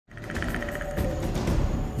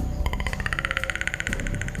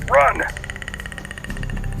Run!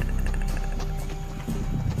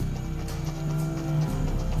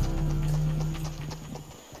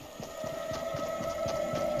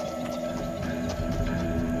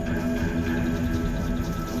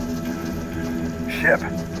 Ship.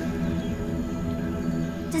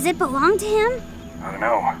 Does it belong to him? I don't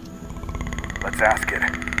know. Let's ask it.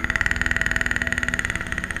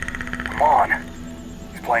 Come on.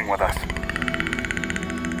 He's playing with us.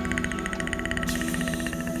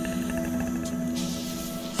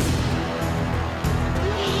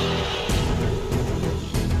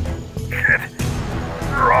 Shit.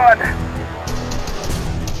 Run!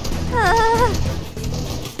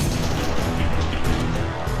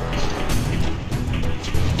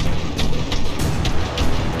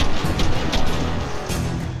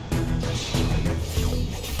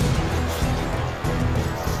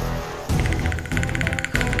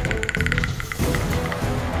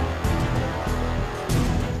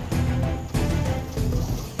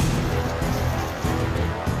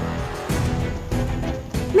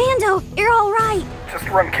 Mando, you're all right. Just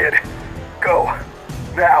run, kid. Go.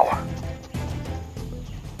 Now.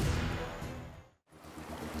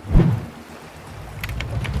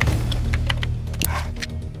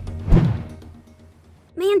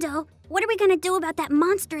 Mando, what are we gonna do about that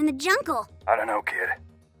monster in the jungle? I don't know, kid.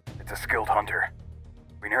 It's a skilled hunter.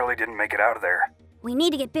 We nearly didn't make it out of there. We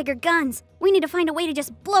need to get bigger guns. We need to find a way to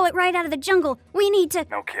just blow it right out of the jungle. We need to...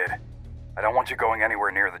 No, kid. I don't want you going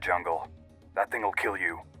anywhere near the jungle. That thing will kill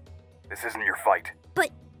you. This isn't your fight. But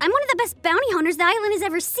I'm one of the best bounty hunters the island has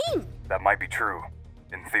ever seen. That might be true,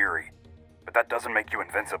 in theory. But that doesn't make you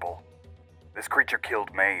invincible. This creature killed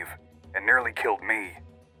Maeve, and nearly killed me.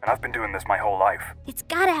 And I've been doing this my whole life. It's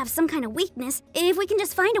gotta have some kind of weakness, if we can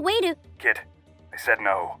just find a way to... Kid, I said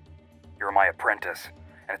no. You're my apprentice,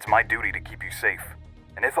 and it's my duty to keep you safe.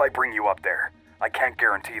 And if I bring you up there, I can't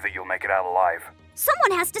guarantee that you'll make it out alive.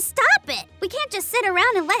 Someone has to stop it! We can't just sit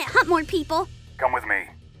around and let it hunt more people. Come with me.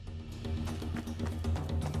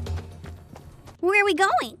 Where are we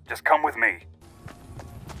going? Just come with me.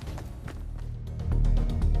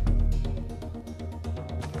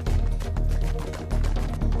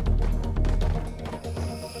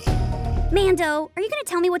 Mando, are you gonna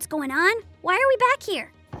tell me what's going on? Why are we back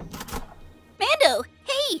here? Mando,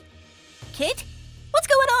 hey! Kit, what's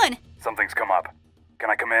going on? Something's come up. Can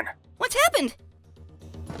I come in? What's happened?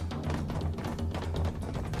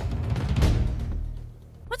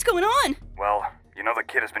 What's going on? Well, you know the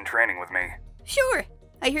kid has been training with me. Sure.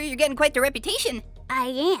 I hear you're getting quite the reputation. I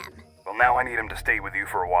am. Well, now I need him to stay with you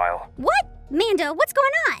for a while. What? Mando, what's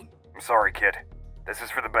going on? I'm sorry, kid. This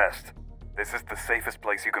is for the best. This is the safest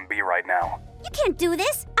place you can be right now. You can't do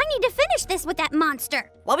this. I need to finish this with that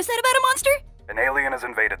monster. What was that about a monster? An alien has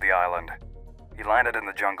invaded the island. He landed in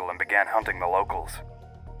the jungle and began hunting the locals.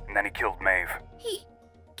 And then he killed Maeve. He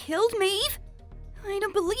killed Maeve? I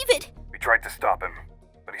don't believe it. We tried to stop him,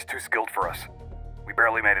 but he's too skilled for us. We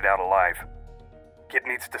barely made it out alive. Kit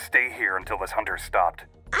needs to stay here until this hunter's stopped.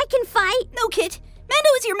 I can fight. No, Kit. Mando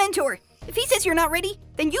is your mentor. If he says you're not ready,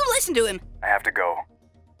 then you listen to him. I have to go.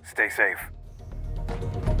 Stay safe.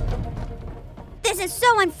 This is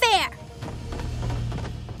so unfair.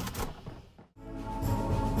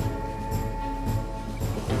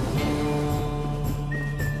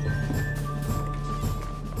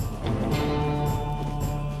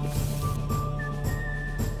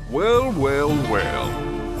 Well, well, well.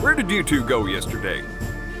 Where did you two go yesterday?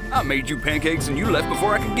 I made you pancakes and you left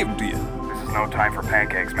before I could give them to you. This is no time for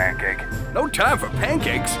pancakes, Mancake. No time for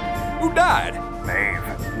pancakes? Who died? Maeve.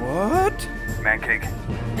 What? Mancake,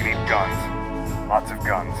 we need guns. Lots of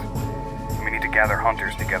guns. And we need to gather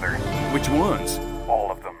hunters together. Which ones?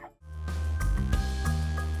 All of them.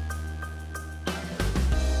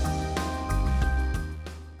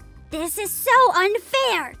 This is so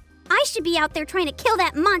unfair. I should be out there trying to kill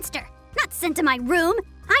that monster, not sent to my room.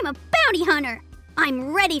 I'm a bounty hunter.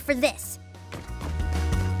 I'm ready for this.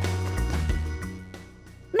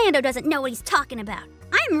 Mando doesn't know what he's talking about.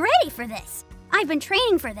 I'm ready for this. I've been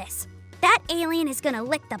training for this. That alien is gonna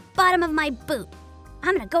lick the bottom of my boot.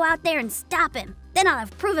 I'm gonna go out there and stop him. Then I'll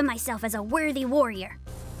have proven myself as a worthy warrior.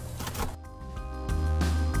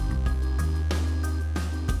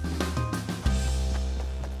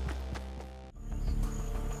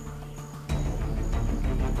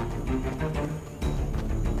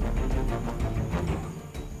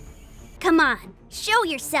 Come on, show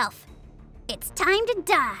yourself. It's time to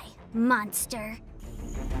die, monster.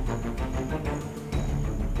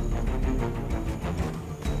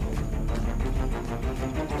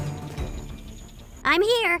 I'm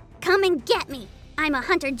here. Come and get me. I'm a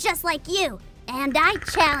hunter just like you, and I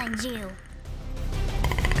challenge you.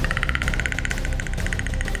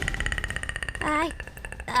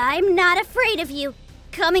 I'm not afraid of you.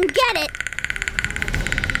 Come and get it.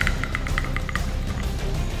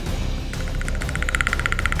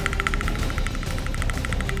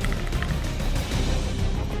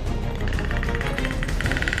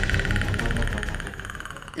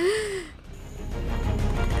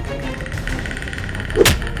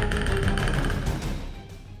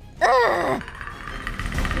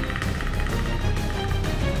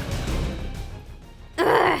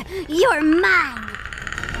 You're mine!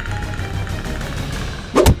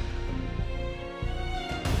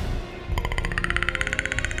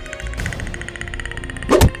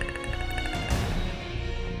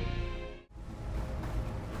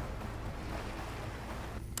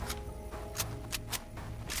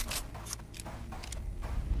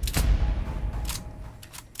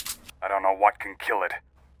 I don't know what can kill it,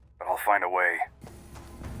 but I'll find a way.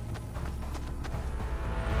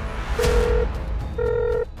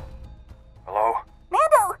 Hello?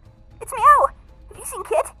 Mando! It's Meow! Have you seen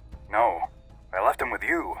Kit? No. I left him with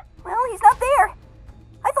you. Well, he's not there.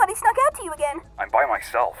 I thought he snuck out to you again. I'm by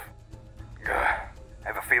myself. Ugh. I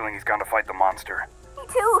have a feeling he's gone to fight the monster. Me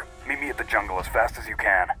too. Meet me at the jungle as fast as you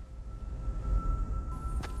can.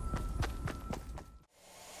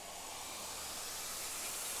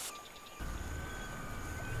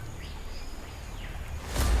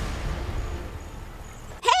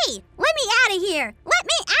 Hey, let me out of here! Let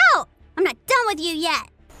me out! I'm not done with you yet.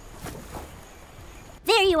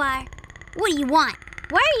 There you are. What do you want?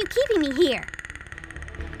 Why are you keeping me here?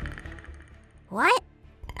 What?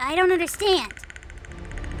 I don't understand.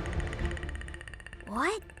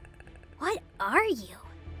 What? What are you?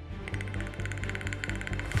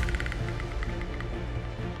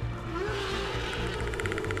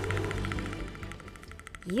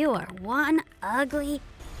 You are one ugly...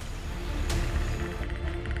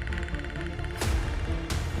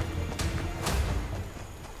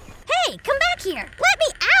 Hey, come back here! Let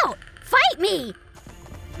me out! Fight me!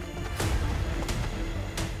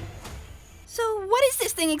 So, what is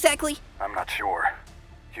this thing exactly? I'm not sure.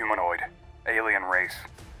 Humanoid. Alien race.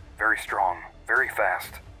 Very strong. Very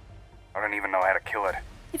fast. I don't even know how to kill it.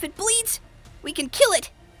 If it bleeds, we can kill it.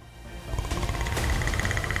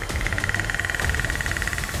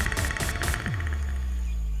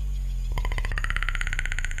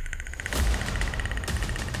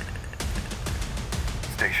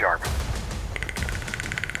 Stay sharp.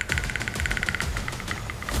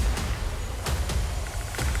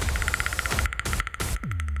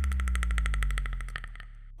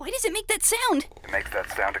 Why does it make that sound? It makes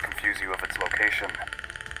that sound to confuse you of its location.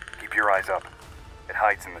 Keep your eyes up. It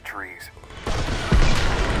hides in the trees.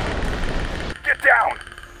 Get down!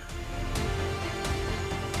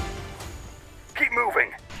 Keep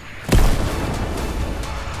moving!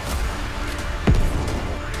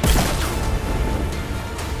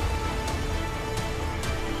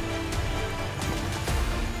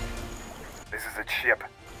 This is its ship.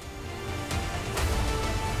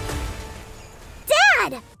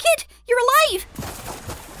 Dad! Kit, you're alive!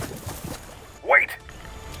 Wait!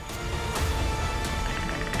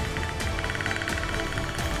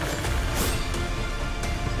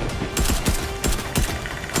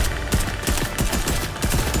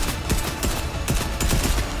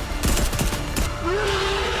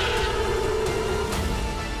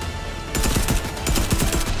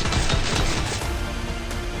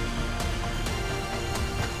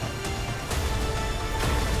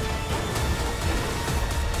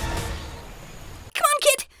 Come on,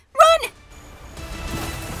 Kit! Run!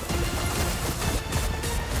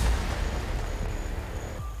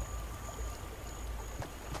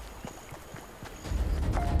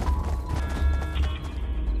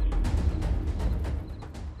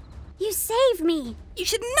 You saved me! You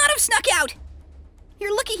should not have snuck out!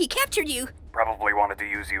 You're lucky he captured you. Probably wanted to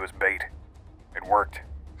use you as bait. It worked.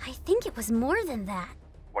 I think it was more than that.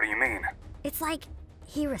 What do you mean? It's like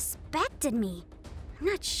he respected me. I'm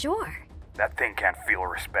not sure. That thing can't feel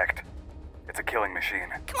respect. It's a killing machine.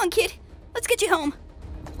 Come on, Kit. Let's get you home.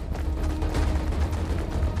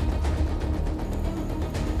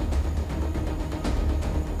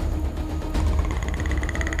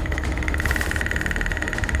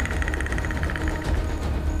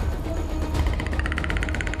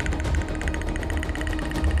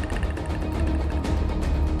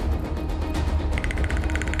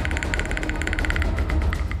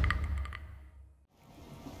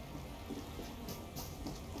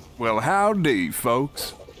 Well, howdy,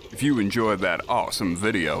 folks. If you enjoyed that awesome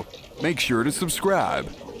video, make sure to subscribe.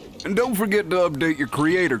 And don't forget to update your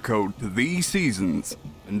creator code to these seasons.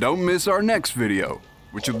 And don't miss our next video,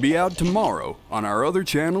 which will be out tomorrow on our other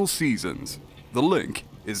channel Seasons. The link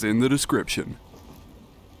is in the description.